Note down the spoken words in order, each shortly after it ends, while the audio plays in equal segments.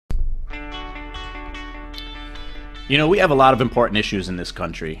You know, we have a lot of important issues in this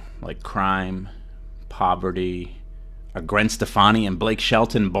country, like crime, poverty, Gwen Stefani and Blake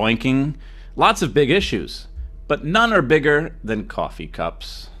Shelton boinking. Lots of big issues, but none are bigger than coffee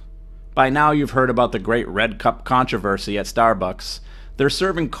cups. By now you've heard about the great red cup controversy at Starbucks. They're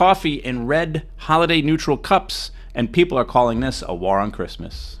serving coffee in red, holiday-neutral cups, and people are calling this a war on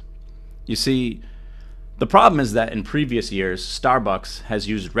Christmas. You see, the problem is that in previous years, Starbucks has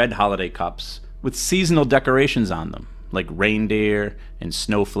used red holiday cups with seasonal decorations on them, like reindeer and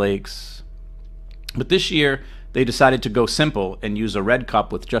snowflakes. But this year, they decided to go simple and use a red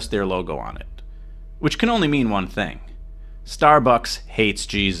cup with just their logo on it, which can only mean one thing. Starbucks hates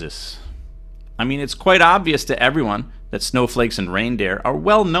Jesus. I mean, it's quite obvious to everyone that snowflakes and reindeer are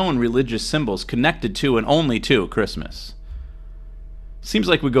well-known religious symbols connected to and only to Christmas. Seems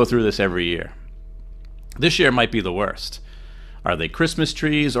like we go through this every year. This year might be the worst. Are they Christmas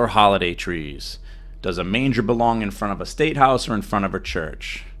trees or holiday trees? Does a manger belong in front of a state house or in front of a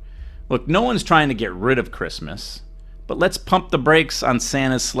church? Look, no one's trying to get rid of Christmas, but let's pump the brakes on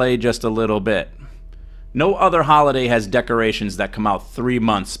Santa's sleigh just a little bit. No other holiday has decorations that come out 3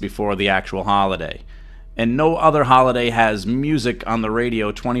 months before the actual holiday. And no other holiday has music on the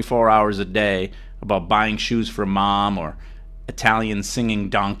radio 24 hours a day about buying shoes for mom or Italian singing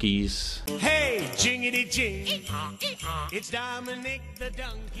donkeys. Hey, jingity jing, it's Dominic the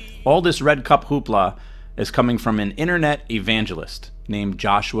donkey. All this red cup hoopla is coming from an internet evangelist named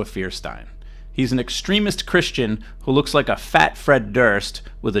Joshua Feuerstein. He's an extremist Christian who looks like a fat Fred Durst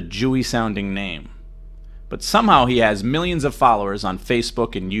with a Jewy-sounding name. But somehow he has millions of followers on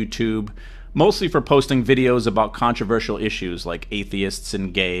Facebook and YouTube, mostly for posting videos about controversial issues like atheists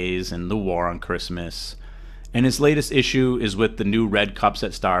and gays and the war on Christmas. And his latest issue is with the new red cups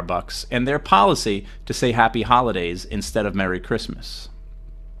at Starbucks and their policy to say Happy Holidays instead of Merry Christmas.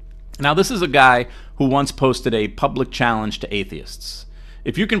 Now, this is a guy who once posted a public challenge to atheists.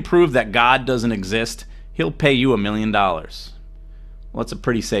 If you can prove that God doesn't exist, he'll pay you $1 million. Well, that's a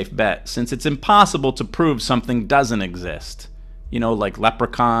pretty safe bet, since it's impossible to prove something doesn't exist. You know, like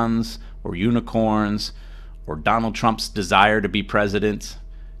leprechauns, or unicorns, or Donald Trump's desire to be president.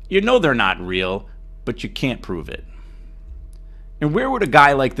 You know they're not real, but you can't prove it. And where would a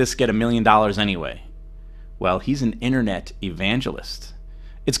guy like this get $1 million anyway? Well, he's an internet evangelist.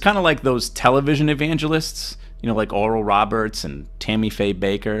 It's kind of like those television evangelists, you know, like Oral Roberts and Tammy Faye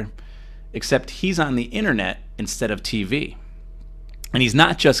Baker, except he's on the internet instead of TV. And he's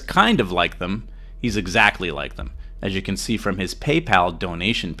not just kind of like them, he's exactly like them, as you can see from his PayPal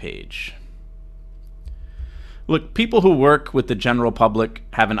donation page. Look, people who work with the general public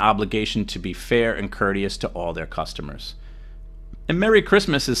have an obligation to be fair and courteous to all their customers. And Merry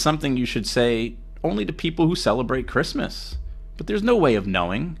Christmas is something you should say only to people who celebrate Christmas. But there's no way of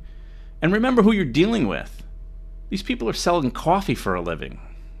knowing. And remember who you're dealing with. These people are selling coffee for a living.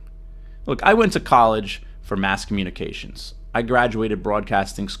 Look, I went to college for mass communications. I graduated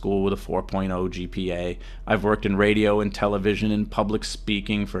broadcasting school with a 4.0 GPA. I've worked in radio and television and public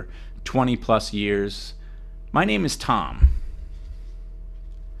speaking for 20 plus years. My name is Tom,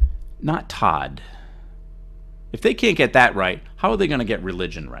 not Todd. If they can't get that right, how are they going to get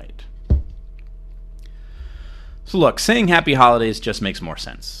religion right? So look, saying Happy Holidays just makes more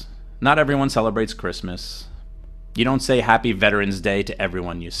sense. Not everyone celebrates Christmas. You don't say Happy Veterans Day to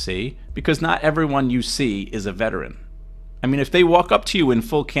everyone you see, because not everyone you see is a veteran. I mean, if they walk up to you in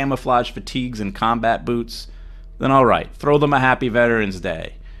full camouflage fatigues and combat boots, then all right, throw them a Happy Veterans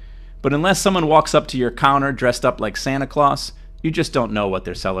Day. But unless someone walks up to your counter dressed up like Santa Claus, you just don't know what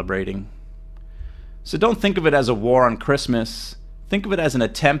they're celebrating. So don't think of it as a war on Christmas. Think of it as an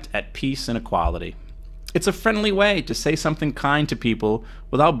attempt at peace and equality. It's a friendly way to say something kind to people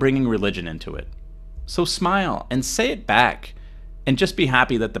without bringing religion into it. So smile and say it back, and just be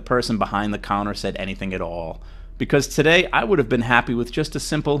happy that the person behind the counter said anything at all. Because today I would have been happy with just a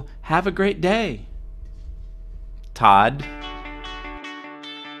simple, "Have a great day." Todd.